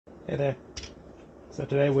Hey there. So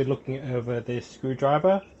today we're looking over this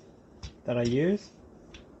screwdriver that I use.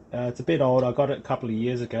 It's a bit old. I got it a couple of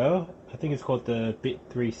years ago. I think it's called the Bit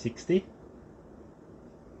 360.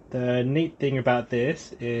 The neat thing about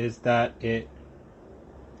this is that it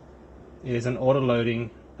is an auto-loading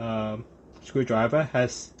screwdriver.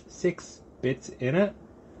 Has 6 bits in it,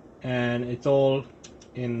 and it's all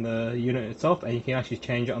in the unit itself, and you can actually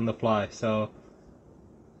change it on the fly. So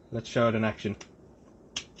let's show it in action.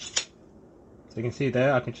 So you can see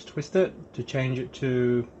there, I can just twist it to change it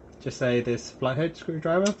to, just say, this flathead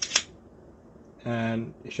screwdriver,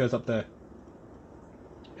 and it shows up there.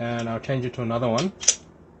 And I'll change it to another one.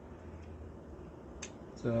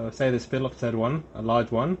 So say this Phillips head one, a large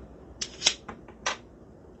one,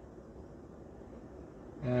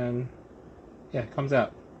 and yeah, it comes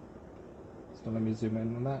out. So let me zoom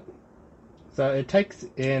in on that. So it takes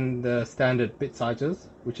in the standard bit sizes,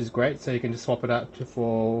 which is great, so you can just swap it out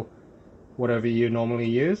for whatever you normally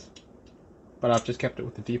use, but I've just kept it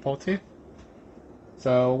with the default here.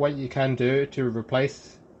 So what you can do to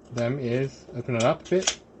replace them is open it up a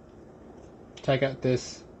bit, take out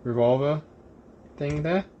this revolver thing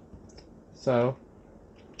there. So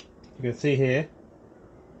you can see here,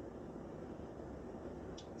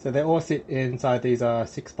 so they all sit inside these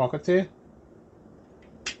 6 pockets here.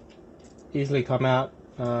 Easily come out.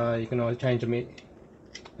 You can always change them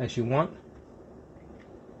as you want.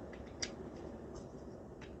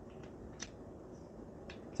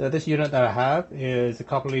 So this unit that I have is a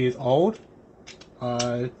couple of years old.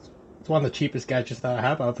 It's one of the cheapest gadgets that I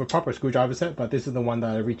have. I have a proper screwdriver set, but this is the one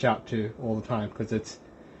that I reach out to all the time because it's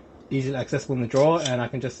easily accessible in the drawer, and I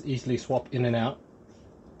can just easily swap in and out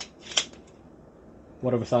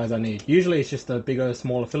whatever size I need. Usually it's just a bigger,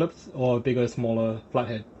 smaller Phillips or a bigger, smaller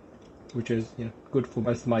flathead, which is, you know, good for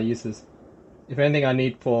most of my uses. If anything I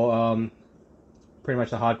need for pretty much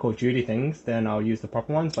the hardcore duty things, then I'll use the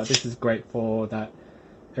proper ones, but this is great for that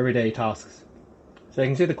everyday tasks. So you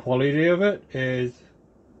can see the quality of it is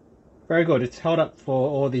very good. It's held up for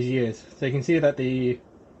all these years. So you can see that the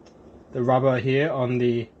rubber here on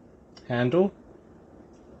the handle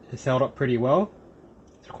is held up pretty well.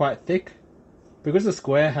 It's quite thick. Because the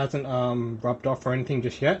square hasn't rubbed off or anything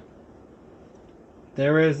just yet,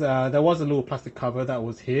 there was a little plastic cover that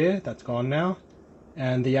was here that's gone now,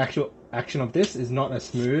 and the actual action of this is not as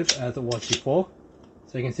smooth as it was before.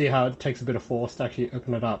 So you can see how it takes a bit of force to actually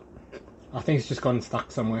open it up. I think it's just gotten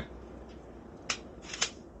stuck somewhere.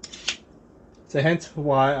 So hence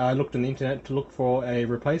why I looked on the internet to look for a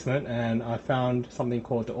replacement, and I found something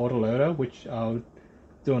called the autoloader, which I'll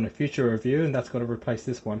do in a future review, and that's going to replace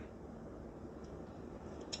this one.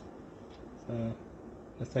 So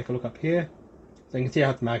let's take a look up here. So you can see how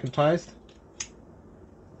it's magnetized.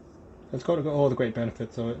 It's got all the great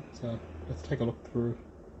benefits of it. So let's take a look through.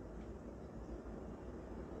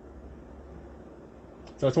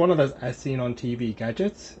 So it's one of those as seen on TV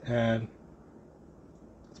gadgets, and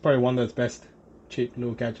it's probably one of those best cheap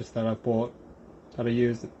little gadgets that I've bought that I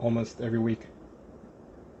use almost every week.